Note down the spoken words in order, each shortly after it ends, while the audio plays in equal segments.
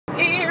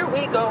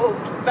we go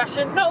to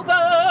Fashion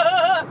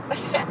Nova.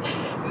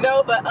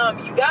 No,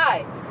 but you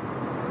guys,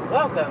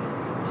 welcome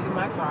to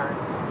my car.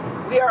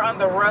 We are on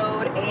the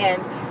road,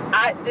 and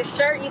this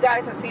shirt, you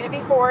guys have seen it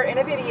before in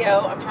a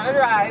video. I'm trying to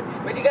drive,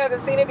 but you guys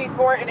have seen it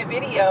before in a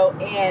video,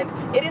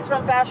 and it is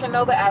from Fashion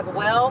Nova as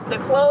well. The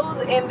clothes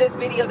in this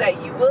video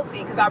that you will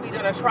see, because I'll be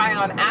doing a try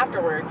on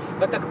afterward,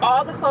 but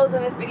all the clothes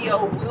in this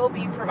video will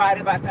be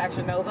provided by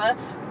Fashion Nova.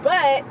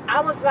 But I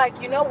was like,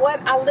 you know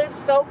what? I live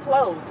so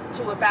close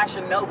to a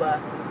Fashion Nova.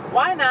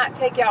 Why not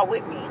take y'all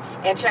with me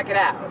and check it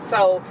out?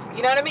 So,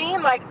 you know what I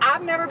mean? Like,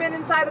 I've never been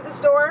inside of the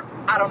store.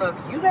 I don't know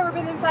if you've ever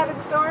been inside of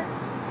the store.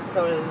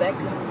 So let's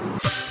go.